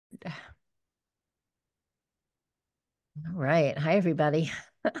All right. Hi, everybody.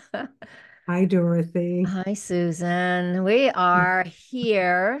 Hi, Dorothy. Hi, Susan. We are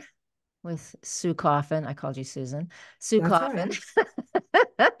here with Sue Coffin. I called you Susan. Sue That's all Coffin. right.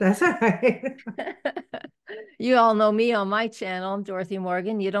 That's all right. You all know me on my channel, Dorothy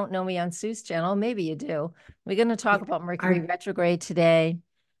Morgan. You don't know me on Sue's channel. Maybe you do. We're going to talk Yeah, about Mercury I retrograde today.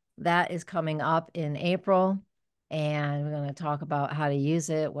 That is coming up in April, and we're going to talk about how to use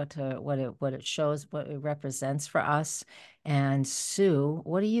it, what it shows, what it represents for us. And Sue,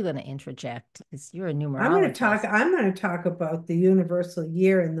 what are you going to interject? Because you're a numerologist. I'm going to talk about the universal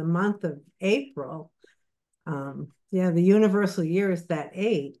year in the month of April. Yeah, the universal year is that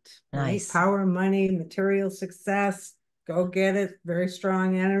eight, right? Nice. Power, money, material success, go get it, very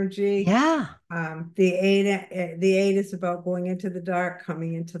strong energy. Yeah. The eight is about going into the dark,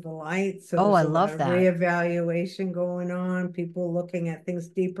 coming into the light. So Oh, I there's a lot love of that. reevaluation going on, people looking at things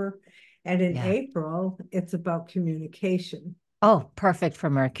deeper. And in Yeah. April, it's about communication. Oh, perfect for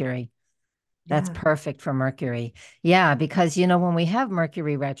Mercury. That's Yeah. perfect for Mercury. Yeah, because when we have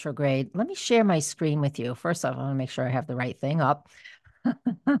Mercury retrograde, let me share my screen with you. First off, I want to make sure I have the right thing up.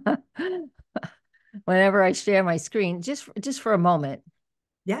 Whenever I share my screen, just for a moment,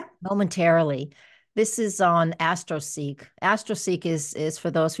 Yeah. momentarily. This is on AstroSeek. AstroSeek is for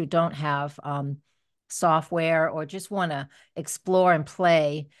those who don't have software or just want to explore and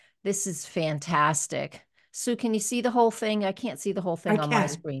play. This is fantastic. Sue, can you see the whole thing? I can't see the whole I thing on my can.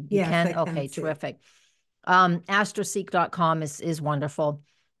 screen. You Yes, can? I can Okay, see. terrific. Astroseek.com is wonderful.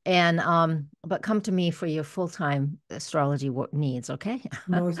 And but come to me for your full-time astrology needs, okay?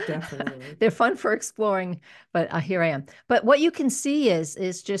 Most definitely. They're fun for exploring, but here I am. But what you can see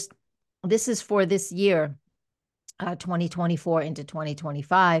is just this is for this year, 2024 into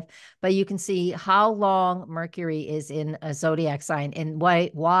 2025. But you can see how long Mercury is in a zodiac sign and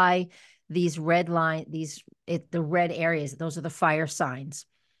why these red line the red areas, those are the fire signs.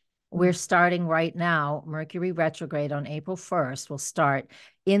 We're Mm. starting right now. Mercury retrograde on April 1st will start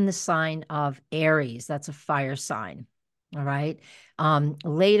in the sign of Aries. That's a fire sign. All right.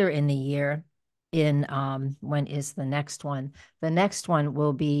 Later in the year, in when is the next one? The next one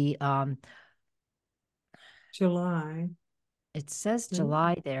will be July. it says Right?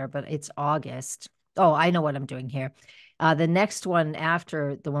 July there, but it's August. Oh, I know what I'm doing here. The next one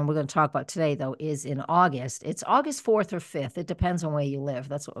after the one we're going to talk about today, though, is in August. It's August 4th or 5th. It depends on where you live.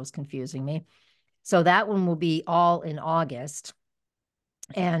 That's what was confusing me. So that one will be all in August.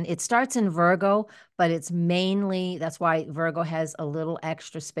 And it starts in Virgo, but it's mainly that's why Virgo has a little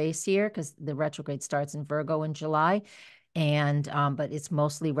extra space here because the retrograde starts in Virgo in July. And but it's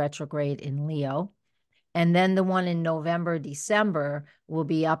mostly retrograde in Leo. And then the one in November, December will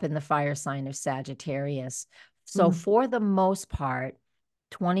be up in the fire sign of Sagittarius. So Mm. for the most part,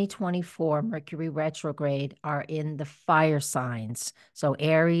 2024 Mercury retrograde are in the fire signs. So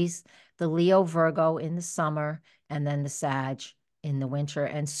Aries, the Leo Virgo in the summer, and then the Sag in the winter.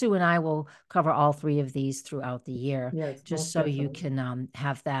 And Sue and I will cover all three of these throughout the year, Yes, just most so you definitely. can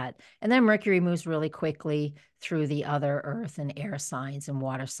have that. And then Mercury moves really quickly through the other earth and air signs and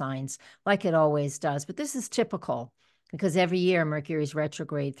water signs, like it always does. But this is typical because every year Mercury's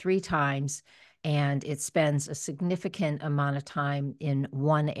retrograde three times and it spends a significant amount of time in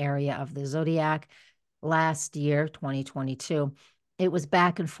one area of the zodiac. Last year, 2022, it was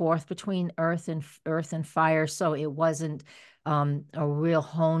back and forth between earth and fire, so it wasn't a real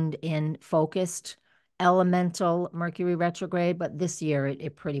honed in focused elemental Mercury retrograde, but this year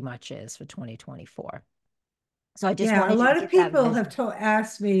it pretty much is for 2024. So I just Yeah, a wanted you to lot of get that people have visual.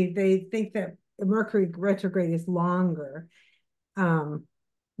 asked me, they think that Mercury retrograde is longer. Um,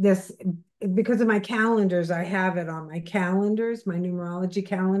 this because of my calendars, I have it on my calendars, my numerology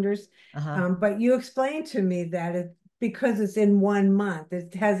calendars. Uh-huh. But you explained to me that because it's in 1 month,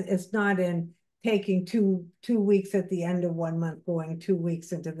 it's not in taking two weeks at the end of 1 month, going 2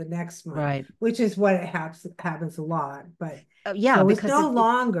 weeks into the next month, Right. which is what it happens a lot. But Yeah, so it's because no it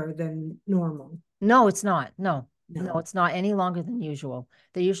longer than normal. no, it's not. No, no, No. it's not any longer than usual.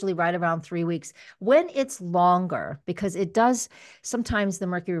 They're usually right around 3 weeks. When it's longer, because it does sometimes the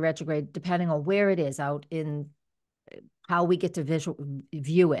Mercury retrograde, depending on where it is out in how we get to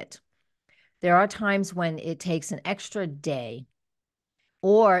view it. There are times when it takes an extra day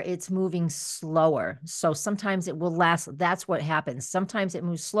or it's moving slower. So sometimes it will last. That's what happens. Sometimes it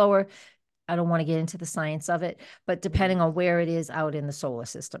moves slower. I don't want to get into the science of it, but Yeah. depending on where it is out in the solar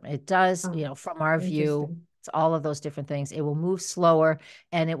system, it does, Oh, from our view, interesting. it's all of those different things. It will move slower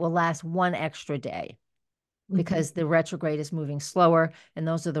and it will last one extra day Mhm. because the retrograde is moving slower. And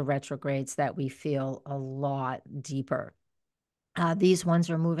those are the retrogrades that we feel a lot deeper. These ones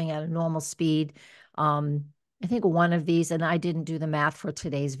are moving at a normal speed. Um, I think one of these, and I didn't do the math for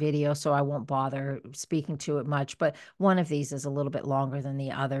today's video, so I won't bother speaking to it much, but one of these is a little bit longer than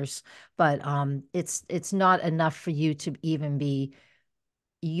the others. But it's not enough for you to even be,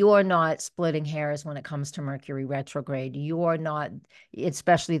 you're not splitting hairs when it comes to Mercury retrograde. You're not,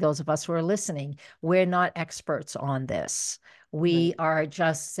 especially those of us who are listening, we're not experts on this. We Right. are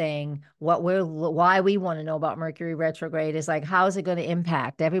just saying why we want to know about Mercury retrograde is like, how is it going to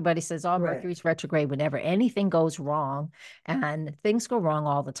impact? Everybody says, oh, Right. Mercury's retrograde whenever anything goes wrong, and things go wrong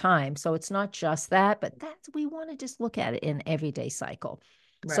all the time. So it's not just that, but we want to just look at it in everyday cycle.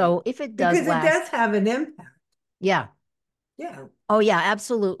 Right. So if it does Because it last, does have an impact. yeah, Yeah. oh yeah,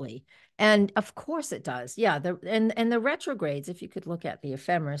 absolutely. And of course it does. Yeah, the retrogrades, if you could look at the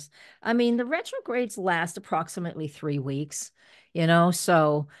ephemeris, I mean, the retrogrades last approximately 3 weeks,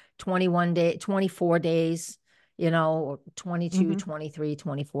 so 21 day, 24 days, or 22, Hmm. 23,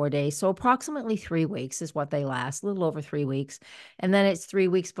 24 days. So approximately 3 weeks is what they last, a little over 3 weeks. And then it's 3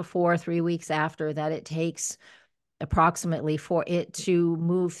 weeks before, 3 weeks after that it takes approximately for it to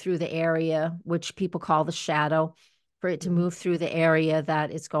move through the area, which people call the shadow, for it to move through the area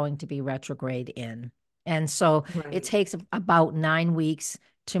that it's going to be retrograde in. And so it Right. takes about 9 weeks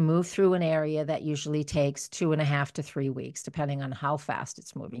to move through an area that usually takes 2.5 to 3 weeks, depending on how fast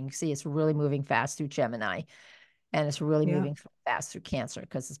it's moving. You see, it's really moving fast through Gemini, and it's really Yeah. moving fast through Cancer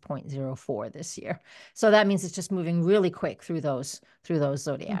because it's 0.04 this year. So that means it's just moving really quick through those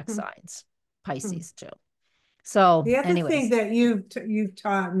zodiac Hmm. signs, Pisces too. So, The other thing anyways, that you've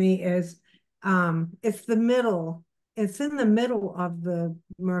taught me is it's the middle. It's in the middle of the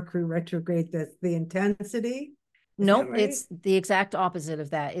Mercury retrograde, that's the intensity. Is that nope, right? it's the exact opposite of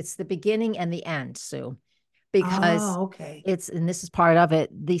that. It's the beginning and the end, Sue, because Oh, okay. and this is part of it,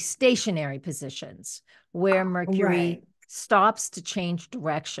 the stationary positions where Mercury Right. stops to change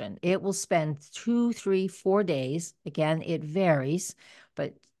direction. It will spend 2, 3, 4 days. Again, it varies,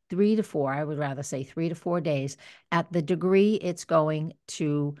 but 3 to 4, I would rather say 3 to 4 days at the degree it's going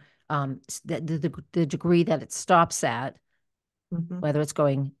to, the degree that it stops at, Hmm. whether it's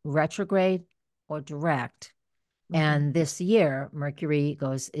going retrograde or direct. Hmm. And this year, Mercury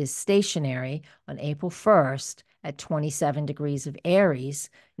is stationary on April 1st at 27 degrees of Aries.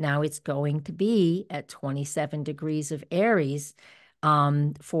 Now it's going to be at 27 degrees of Aries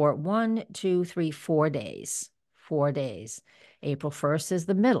for 1, 2, 3, 4 days. 4 days. April 1st is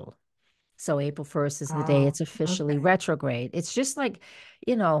the middle. So April 1st is the day Oh, it's officially okay. retrograde. It's just like,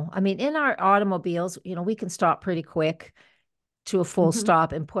 I mean, in our automobiles, we can stop pretty quick to a full Hmm.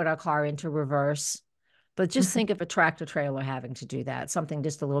 stop and put our car into reverse. But just think Hmm. of a tractor trailer having to do that, something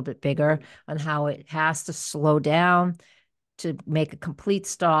just a little bit bigger, Right. on how it has to slow down to make a complete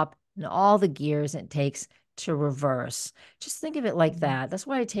stop and all the gears it takes to reverse. Just think of it like that. That's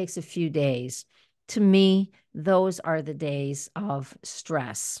why it takes a few days. To me, those are the days of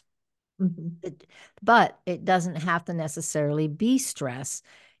stress. Hmm. But it doesn't have to necessarily be stress.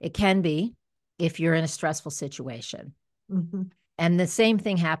 It can be if you're in a stressful situation. Hmm. And the same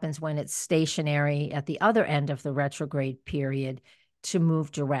thing happens when it's stationary at the other end of the retrograde period to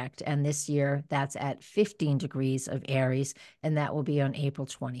move direct. And this year, that's at 15 degrees of Aries, and that will be on April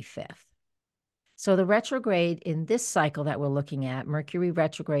 25th. So the retrograde in this cycle that we're looking at, Mercury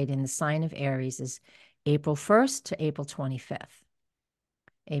retrograde in the sign of Aries, is April 1st to April 25th.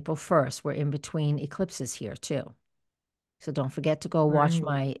 April 1st, we're in between eclipses here too. So don't forget to go watch Right.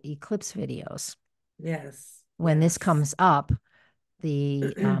 my eclipse videos. Yes. When this Yes. comes up,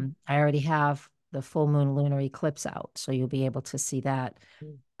 I already have the full moon lunar eclipse out, so you'll be able to see that.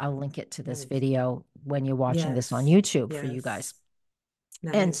 I'll link it to this Nice. video when you're watching this on Yes. YouTube for you guys.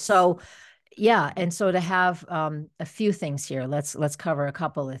 Yes. And Nice. so, yeah, and so to have a few things here, let's cover a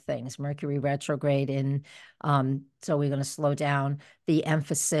couple of things. Mercury retrograde in, so we're going to slow down the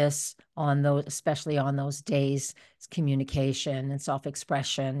emphasis on those, especially on those days, communication and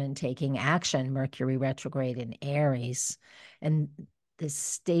self-expression and taking action. Mercury retrograde in Aries, and this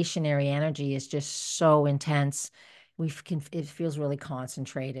stationary energy is just so intense. It feels really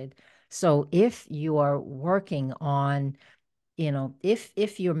concentrated. So if you are working on,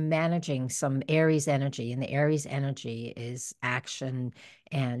 if you're managing some Aries energy, and the Aries energy is action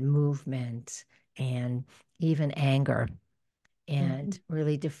and movement and even anger, Mhm. and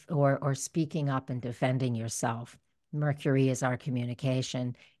really or speaking up and defending yourself. Mercury is our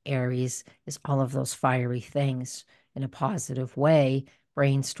communication. Aries is all of those fiery things in a positive way,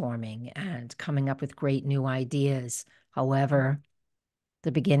 brainstorming and coming up with great new ideas. However,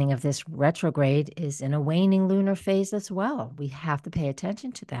 the beginning of this retrograde is in a waning lunar phase as well. We have to pay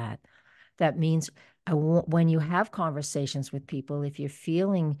attention to that. That means when you have conversations with people, if you're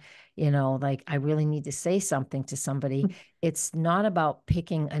feeling, like I really need to say something to somebody, it's not about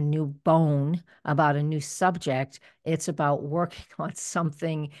picking a new bone about a new subject. It's about working on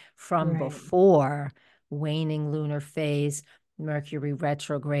something from Right. before waning lunar phase, Mercury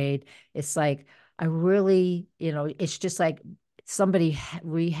retrograde. It's like, I really, it's just like somebody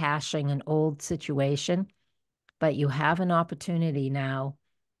rehashing an old situation, but you have an opportunity now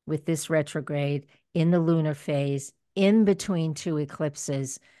with this retrograde in the lunar phase, in between two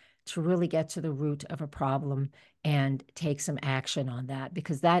eclipses, to really get to the root of a problem and take some action on that,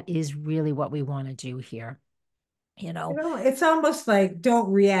 because that is really what we want to do here. You know, It's almost like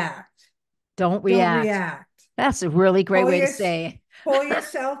don't react. don't Don't react. react. That's a really great Pull way to your say it. pull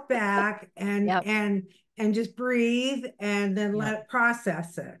yourself back and Yep. and just breathe and then Yep. let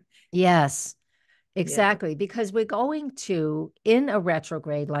process it. Yes. Yeah. Exactly, because we're going to, in a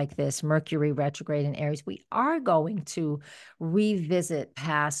retrograde like this, Mercury retrograde in Aries, we are going to revisit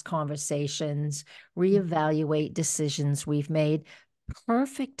past conversations, reevaluate decisions we've made.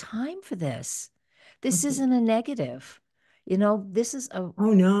 Perfect time for this. This Mhm. isn't a negative. This is a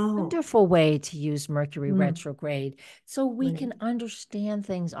Oh no. wonderful way to use Mercury Mm, retrograde so we right. can understand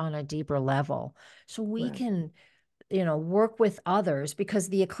things on a deeper level. So we Right. can work with others, because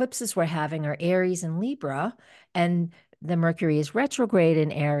the eclipses we're having are Aries and Libra, and the Mercury is retrograde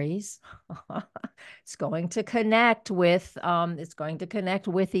in Aries. It's going to connect with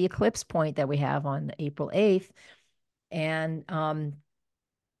the eclipse point that we have on April 8th. And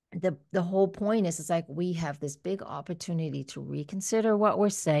the whole point is, it's like we have this big opportunity to reconsider what we're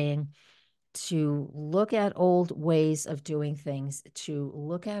saying, to look at old ways of doing things, to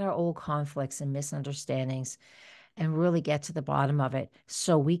look at our old conflicts and misunderstandings, and really get to the bottom of it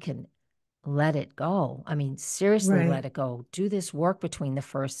so we can let it go. I mean, seriously, let Right. it go. Do this work between the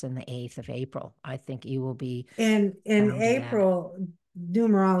 1st and the 8th of April. I think you will be And in found in that. April,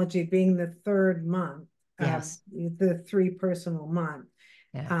 numerology being the third month, Yes. the three personal month,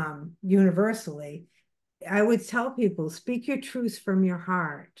 Yeah. universally, I would tell people speak your truth from your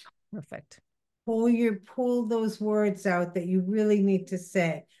heart. Perfect. Pull those words out that you really need to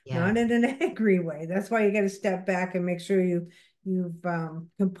say, Yeah. not in an angry way. That's why you got to step back and make sure you've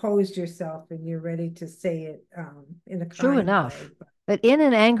composed yourself and you're ready to say it in a True kind enough. way. But in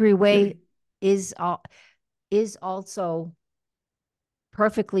an angry way is is also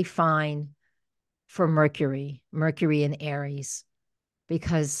perfectly fine for Mercury in Aries,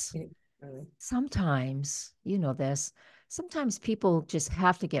 because sometimes, sometimes people just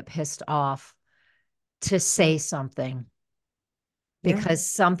have to get pissed off to Yeah, say something, yeah. because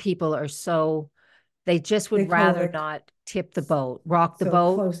some people are they just They would call rather it not tip the boat, rock the so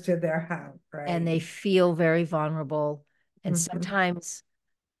boat, close to their house, and right? they feel very vulnerable. And Mm-hmm. sometimes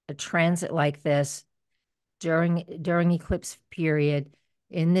a transit like this during eclipse period,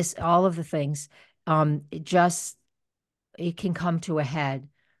 in this, all of the things, it can come to a head,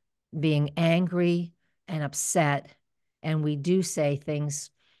 being angry and upset. And we do say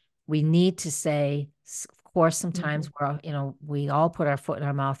things we need to say. Of course, Mm-hmm. sometimes we all put our foot in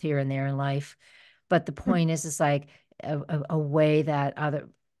our mouth here and there in life. But the point is, it's like a way that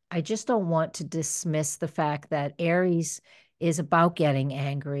I just don't want to dismiss the fact that Aries is about getting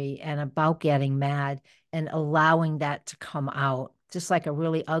angry and about getting mad and allowing that to come out, just like a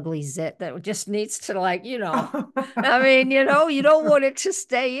really ugly zit that just needs to, like, I mean, you don't want it to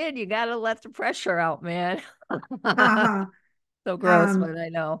stay in. You got to let the pressure out, man. Uh-huh. So gross, Um, but I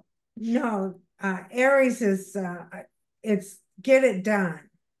know. no, Aries is it's get it done,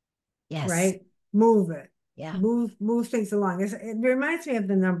 Yes. right? Move it. Yeah. Move things along. It reminds me of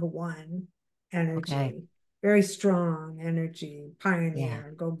the number one Okay. energy. Very strong energy, Yeah.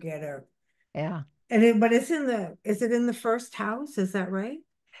 pioneer, go getter. Yeah. But is it in the first house? Is that right?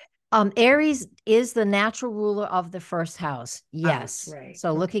 Aries is the natural ruler of the first house. House, Yes. right.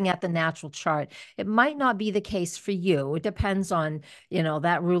 So looking Okay. at the natural chart, it might not be the case for you. It depends on,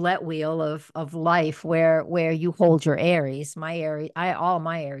 that roulette wheel of life where you hold your Aries. My Aries, all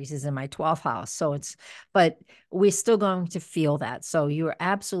my Aries is in my 12th house. But we're still going to feel that. So you're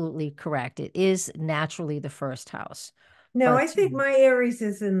absolutely correct. It is naturally the first house. No, I But think my Aries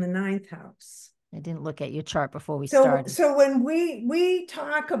is in the ninth house. I didn't look at your chart before we So, started. so when we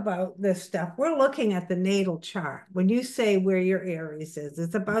talk about this stuff, we're looking at the natal chart. When you say where your Aries is,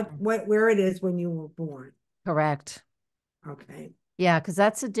 it's about Mhm. where it is when you were born. Correct. Okay. Yeah, because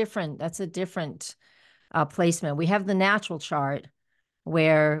that's a different placement. We have the natural chart,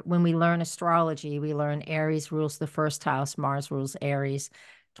 where when we learn astrology, we learn Aries rules the first house, Mars rules Aries.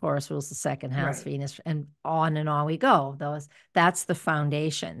 Taurus rules the second house, Right. Venus, and on we go. That's the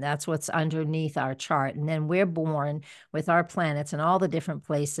foundation. That's what's underneath our chart. And then we're born with our planets in all the different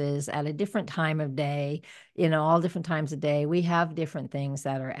places at a different time of day, all different times of day. We have different things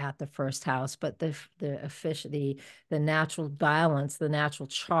that are at the first house, but the natural balance, the natural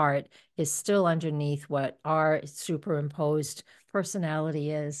chart is still underneath what our superimposed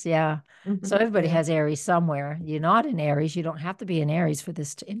personality is. Yeah. So everybody Yeah. has Aries somewhere. You're not in Aries. You don't have to be in Aries for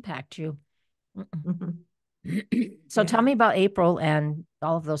this to impact you. Mhm. So tell Yeah. me about April and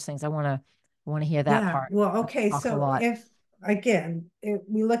all of those things. I want to hear that Yeah. part. Well, I've okay. talked a So lot. if again, if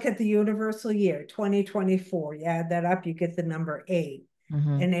we look at the universal year, 2024, you add that up, you get the number eight.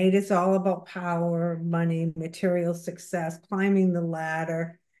 Hmm. And eight is all about power, money, material success, climbing the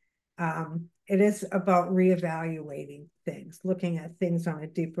ladder. It is about reevaluating things, looking at things on a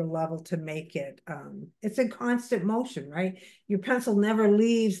deeper level to make it, it's in constant motion, right? Your pencil never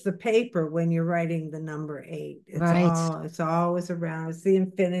leaves the paper when you're writing the number eight. Right. It's always around. It's the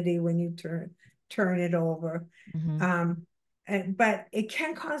infinity when you turn it over. Hmm. But it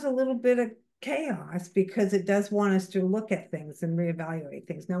can cause a little bit of chaos because it does want us to look at things and reevaluate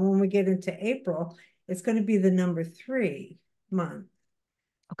things. Now, when we get into April, it's going to be the number 3 month.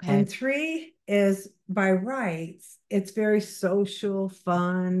 Okay. And three is by rights, it's very social,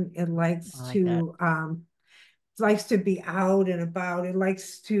 fun. I like that. It likes to be out and about. It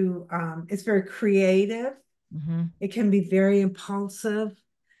likes to it's very creative. Hmm. It can be very impulsive,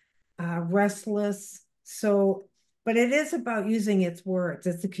 restless. So, but it is about using its words.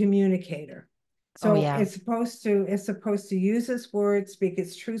 It's a communicator. Oh, So yeah. it's supposed to use its words, speak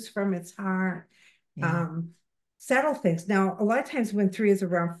its truths from its heart, Yeah. um, settle things. Now, a lot of times when three is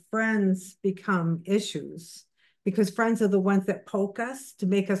around, friends become issues because friends are the ones that poke us to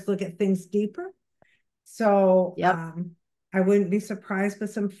make us look at things deeper. So Yep. I wouldn't be surprised if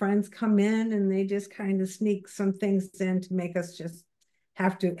some friends come in and they just kind of sneak some things in to make us just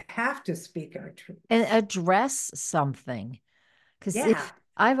have to speak our And truths. address something. Because Yeah. if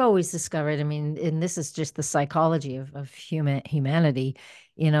I've always discovered, I mean, and this is just the psychology of humanity,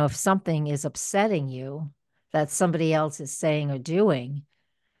 if something is upsetting you that somebody else is saying or doing,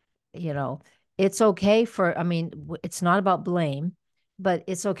 you know, it's okay for, I mean, it's not about blame, but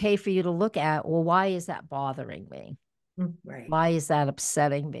it's okay for you to look at, well, why is that bothering me? Right. Why is that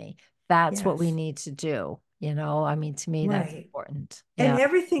upsetting me? That's what we Yes. need to do. I mean, to me, that's Right. important. And Yeah.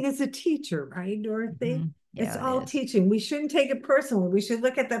 everything is a teacher, right, Dorothy? It's Yeah, it all is. teaching. We shouldn't take it personally. We should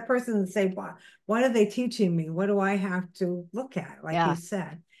look at that person and say, what are they teaching me? What do I have to look at? Like you Yeah.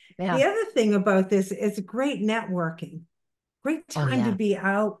 said. Yeah. The other thing about this is great networking. Great Oh, time to yeah. be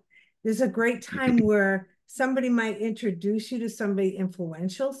out. There's a great time where somebody might introduce you to somebody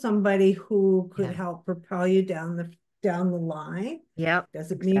influential, somebody who could Yeah. help propel you down the line. Yep.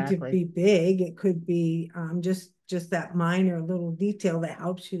 Doesn't need to Exactly. be big. It could be just that minor little detail that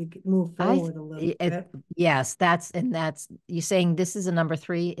helps you to move I forward a little it, bit. yes, that's you saying this is a number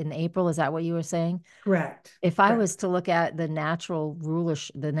three in April. Is that what you were saying? Correct. If I was Correct. to look at the natural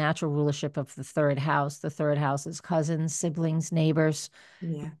rulership of the third house is cousins, siblings, neighbors.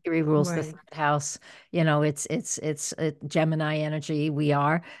 Yeah. Mercury rules the Right. third house. It's Gemini energy. We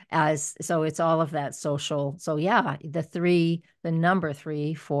are as so it's all of that social. So yeah, the number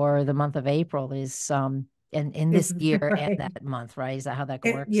three for the month of April is in Is this year and right. that month, right? Is that how that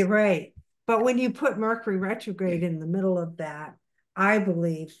You're works? right. But when you put Mercury retrograde in the middle of that, I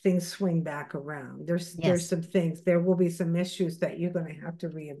believe things swing back around. There's Yes. some things, there will be some issues that you're going to have to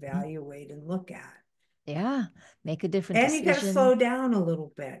reevaluate and look at. Yeah, make a different And you got to slow decision. down a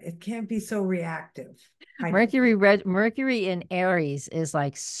little bit. It can't be so reactive, I Mercury believe. Mercury in Aries is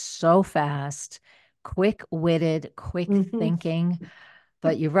like so fast, quick-witted, quick Mhm. thinking.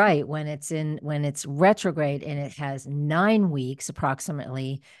 But you're right, when it's retrograde and it has 9 weeks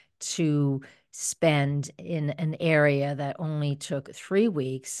approximately to spend in an area that only took 3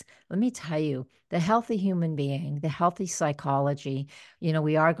 weeks. Let me tell you, the healthy human being, the healthy psychology,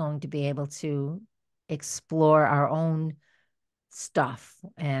 we are going to be able to explore our own stuff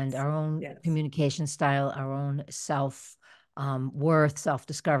and our own Yes. communication style, our own self worth, self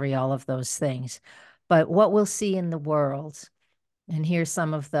discovery, all of those things. But what we'll see in the world, and here's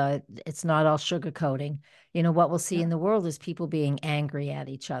some of it's not all sugarcoating. What we'll see Yeah. in the world is people being angry at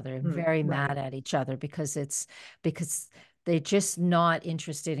each other and very mad Right. at each other because they're just not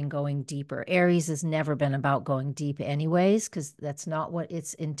interested in going deeper. Aries has never been about going deep anyways, because that's not what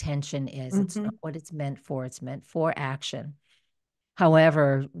its intention is. It's not Hmm. what it's meant for. It's meant for action.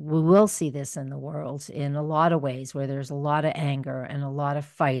 However, we will see this in the world in a lot of ways where there's a lot of anger and a lot of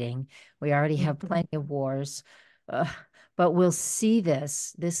fighting. We already have Hmm. plenty of wars, uh, but we'll see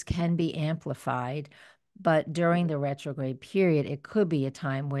this can be amplified. But during the retrograde period, it could be a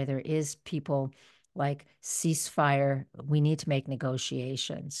time where there is people like ceasefire. We need to make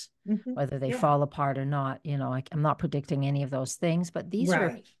negotiations, whether they Yeah, fall apart or not. I'm not predicting any of those things, but these are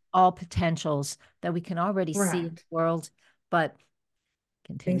right, all potentials that we can already see in correct. the world. But Things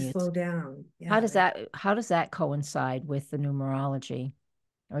continues. slow down. How Yeah. does that coincide with the numerology,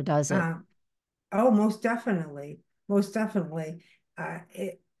 or does it? Uh, oh, most definitely. Most definitely.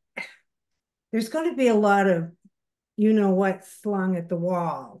 It, there's going to be a lot of you know what slung at the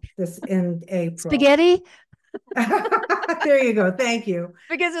wall this in April. Spaghetti There you go. Thank you.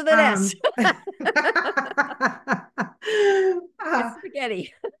 because of the S. Um, It's uh,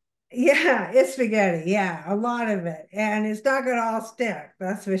 spaghetti. yeah, it's spaghetti. Yeah, a lot of it, and it's not going to all stick.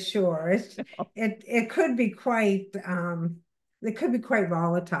 That's for sure. It could be quite it could be quite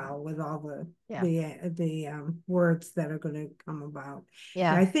volatile with all Yeah. the words that are going to come about. And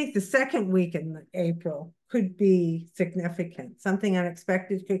Yeah. I think the second week in April could be significant. Something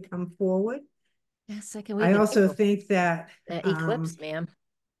unexpected could come forward. Yeah. Second week I in also April. think that Eclipse, ma'am.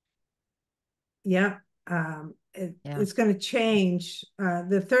 yeah, Yeah. it's going to change.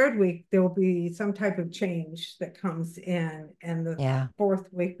 The third week, there will be some type of change that comes in, and the Yeah.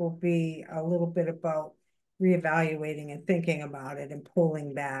 fourth week will be a little bit about reevaluating and thinking about it and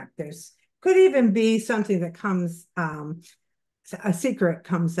pulling back. There's could even be something that comes, a secret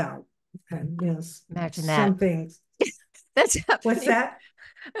comes out, and Imagine that. something. That's What's happening. that?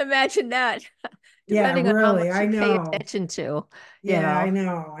 Imagine that. Yeah, Depending on how really, much I you pay know. attention to, you Yeah,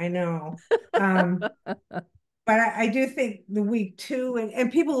 know. I know. Um, But I do think the week two,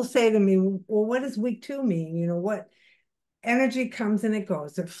 and people will say to me, well, what does week two mean? What energy comes and it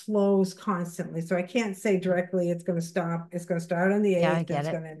goes, it flows constantly. So I can't say directly it's going to stop. It's going to start on the Yeah, I 8th and get it's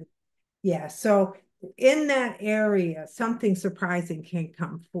it. going to, yeah. So in that area, something surprising can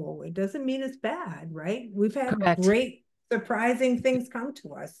come forward. Doesn't mean it's bad, right? We've had Correct. great surprising things come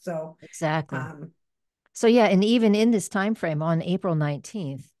to us. So, Exactly. um, So yeah, and even in this time frame on April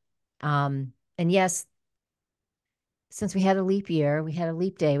 19th, and yes, since we had a leap year, we had a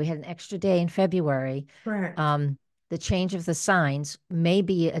leap day, we had an extra day in February. correct. Um, the change of the signs may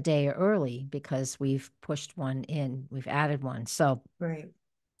be a day early because we've pushed one in, we've added one. So Right.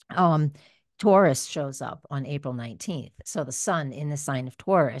 um, Taurus shows up on April 19th. So the sun in the sign of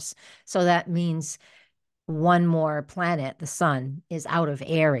Taurus. So that means one more planet, the sun, is out of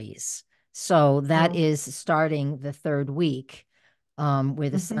Aries. So that Oh, is starting the third week, where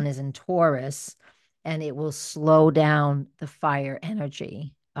the sun mhm. is in Taurus, and it will slow down the fire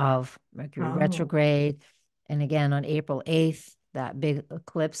energy of Mercury Oh, retrograde. And again, on April 8th, that big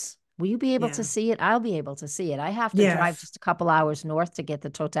eclipse. Will you be able to yeah. see it? I'll be able to see it. I have to drive Yes. just a couple hours north to get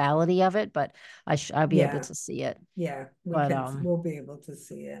the totality of it, but I'll be able Yeah. to see it. Yeah, But we'll be able to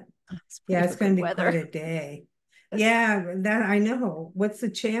see it. let's pray Yeah, for it's going good to be quite weather. a day. Yeah, that I know. What's the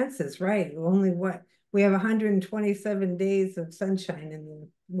chances, right? Only what we have 127 days of sunshine in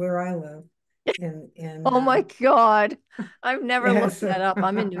where I live. In Oh my God. I've never looked yes. that up.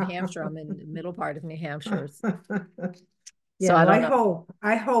 I'm in New Hampshire. I'm in the middle part of New Hampshire. So Yeah, I well, don't know.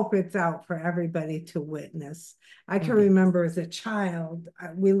 I hope it's out for everybody to witness. I It would can be. remember as a child,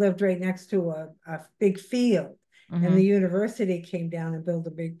 we lived right next to a big field, and the Hmm. university came down and built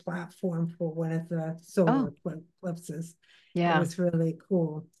a big platform for one of the Oh, solar eclipses. It yeah. was really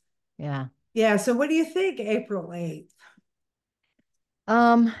cool. Yeah. Yeah, so what do you think, April 8th?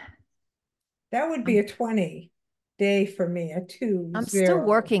 Um, That would be I'm a 20 day for me, a I'm still 20.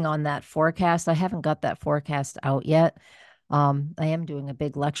 working on that forecast. I haven't got that forecast out yet. I am doing a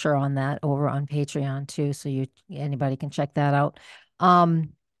big lecture on that over on Patreon too, so anybody can check that out. Um,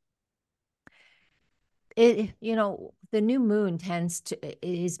 the new moon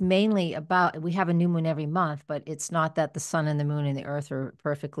is mainly about, we have a new moon every month, but it's not that the sun and the moon and the earth are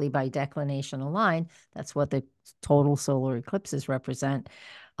perfectly by declination aligned. That's what the total solar eclipses represent.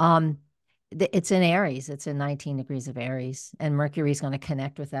 um it's in Aries. It's in 19 degrees of Aries, and Mercury is going to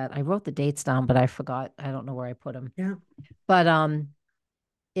connect with that. I wrote the dates down, but I forgot. I don't know where I put them. Yeah. But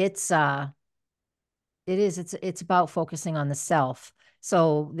it's it's about focusing on the self.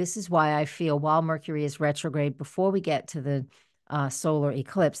 So this is why I feel while Mercury is retrograde, before we get to the solar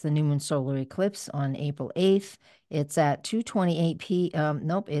eclipse, the new moon solar eclipse on April 8th, it's at 2:28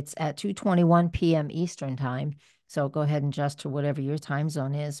 nope, it's at 2:21 p.m. Eastern time. So go ahead and adjust to whatever your time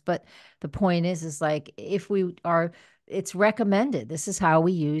zone is. But the point is like if we are, it's recommended. This is how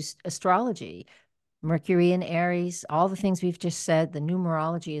we use astrology. Mercury and Aries, all the things we've just said, the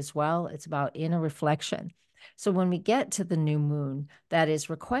numerology as well. It's about inner reflection. So when we get to the new moon, that is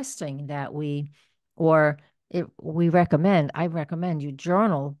requesting that we, or I recommend you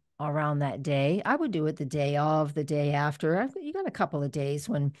journal around that day. I would do it the day of, the day after. You got a couple of days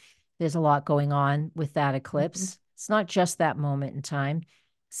when there's a lot going on with that Mhm. eclipse. It's not just that moment in time.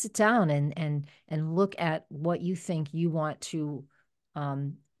 Sit down and look at what you think you want to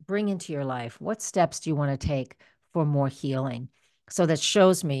um, bring into your life. What steps do you want to take for more healing? So that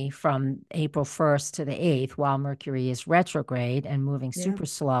shows me from April 1st to the 8th, while Mercury is retrograde and moving Yeah, super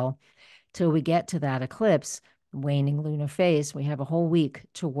slow, till we get to that eclipse, waning lunar phase, we have a whole week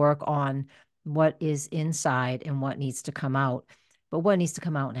to work on what is inside and what needs to come out, but what needs to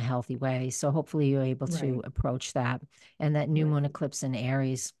come out in a healthy way. So hopefully you're able to right, approach that. And that new moon right. eclipse in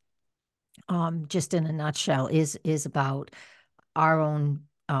Aries, just in a nutshell, is about our own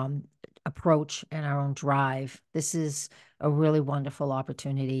approach and our own drive. This is a really wonderful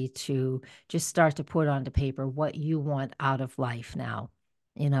opportunity to just start to put onto paper what you want out of life now,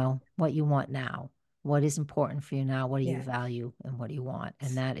 what you want now, what is important for you now, what do you Yes, value, and what do you want.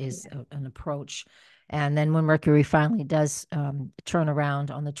 And that is yeah, an approach. And then when Mercury finally does turn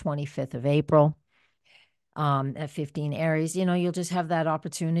around on the 25th of April, at 15 Aries, you'll just have that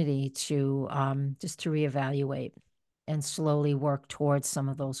opportunity to just to reevaluate and slowly work towards some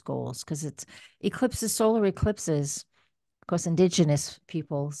of those goals. Because it's eclipses, solar eclipses, of course, indigenous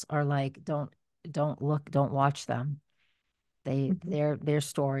peoples are like, don't look, don't watch them. mhm. Their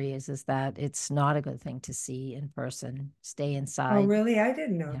story is that it's not a good thing to see in person. Stay Oh, inside. really? I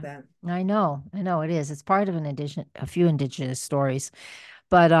didn't know Yeah. that. I know it is. It's part of a few indigenous stories,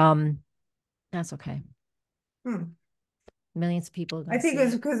 but that's okay. Hmm. Millions of people are going I to think see it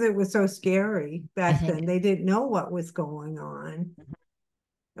was it. because it was so scary I back think, then. They didn't know what was going on.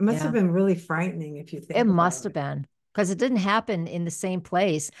 It must have yeah, been really frightening if you it think must about have it. been because it didn't happen in the same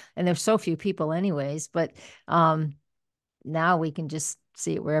place, and there's so few people, anyways. But um, now we can just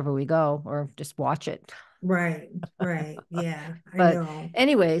see it wherever we go, or just watch it. Right, right. Yeah, I But know.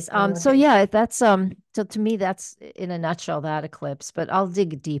 anyways, I love so it. yeah, that's so to me that's in a nutshell that eclipse. But I'll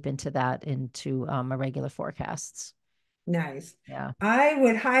dig deep into that into my regular forecasts. Nice. Yeah, I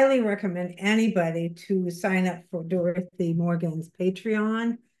would highly recommend anybody to sign up for Dorothy Morgan's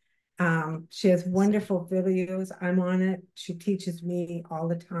Patreon. She has see, wonderful videos. I'm on it. She teaches me all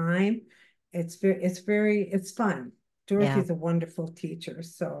the time. It's fun. yeah. Dorothy's a wonderful teacher.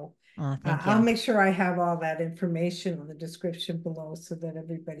 So Thank I'll you. make sure I have all that information on the description below so that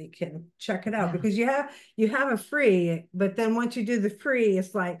everybody can check it out Yeah, because you have a free, but then once you do the free,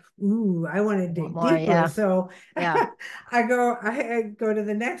 it's like, ooh, I want to I want dig more. deeper. Yeah, So yeah. I go to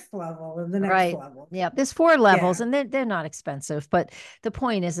the next level and the next Right. level. Yeah. There's four levels Yeah, and they're not expensive, but the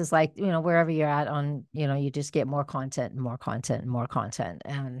point is like, wherever you're at on, you just get more content and more content and more content.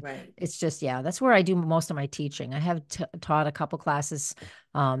 And right. it's just, yeah, that's where I do most of my teaching. I have taught a couple classes.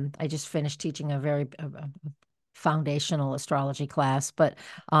 I just finished teaching a very foundational astrology class, but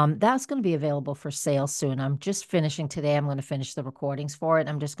that's going to be available for sale soon. I'm just finishing today. I'm going to finish the recordings for it.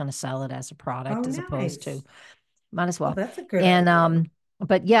 I'm just going to sell it as a Oh, product as opposed to nice. might as Oh, well. that's a good And idea.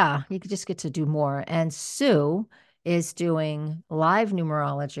 but yeah, you could just get to do more. And Sue is doing live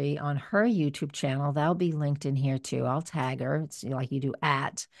numerology on her YouTube channel. That'll be linked in here too. I'll tag her. It's like you do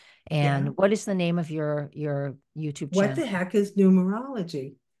at. Yeah. And what is the name of your YouTube What channel? the heck is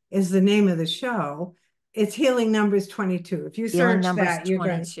numerology? Is the name of the show. It's Healing Numbers 22. If you Healing search Numbers that,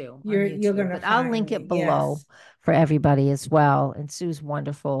 22 on you're YouTube. gonna But I'll find link me. it below Yes. for everybody as well. And Sue's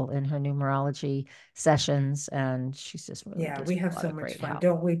wonderful in her numerology sessions, and she's just really Yeah, gives we me a have lot so of much great fun, help.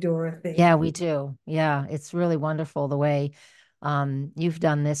 don't we, Dorothy? Yeah, we do. Yeah, it's really wonderful the way you've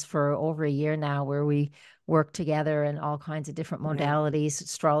done this for over a year now, where we work together in all kinds of different Yeah. modalities,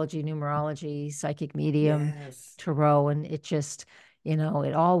 astrology, numerology, psychic medium, Yes. tarot, and it just, it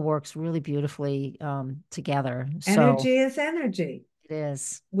all works really beautifully together. So Energy is energy. it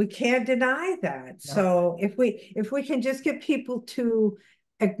is. We can't deny that. No, So if we can just get people to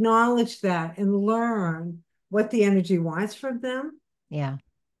acknowledge that and learn what the energy wants from them, yeah,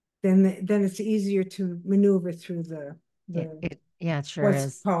 then it's easier to maneuver through the yeah, it sure what's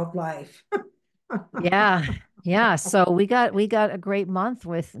is. called life. Yeah. Yeah. So we got a great month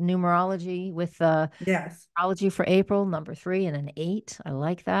with numerology with Yes. astrology for April, number 3 and an 8. I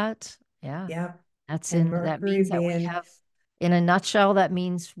like that. Yeah. Yep. And That Mercury means that we being have, in a nutshell, that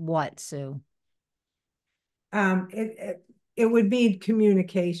means what, Sue? it would mean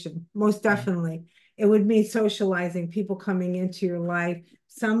communication, most Yeah. definitely. It would mean socializing, people coming into your life.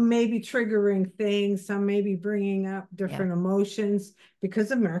 Some may be triggering things, some may be bringing up Yeah. different emotions because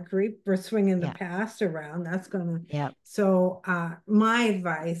of Mercury. We're swinging the Yeah. past around. That's gonna. Yeah. So, my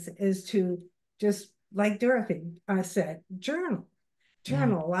advice is to just like Dorothy said, journal.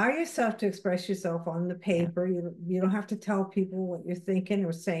 journal. Allow yourself to express yourself on the Yeah. paper. You don't have to tell people what you're thinking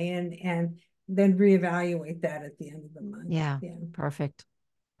or saying, and then reevaluate that at the end of the month. Yeah. Yeah. Perfect.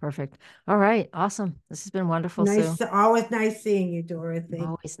 Perfect. All right. Awesome. This has been wonderful, Sue. Nice, always nice seeing you, Dorothy.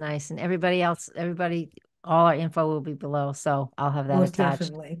 Always nice. And everybody else, all our info will be below. So I'll have that Most attached.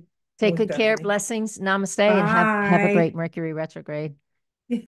 definitely. Take Most good care. definitely. Blessings. Namaste and have a Bye. great Mercury retrograde.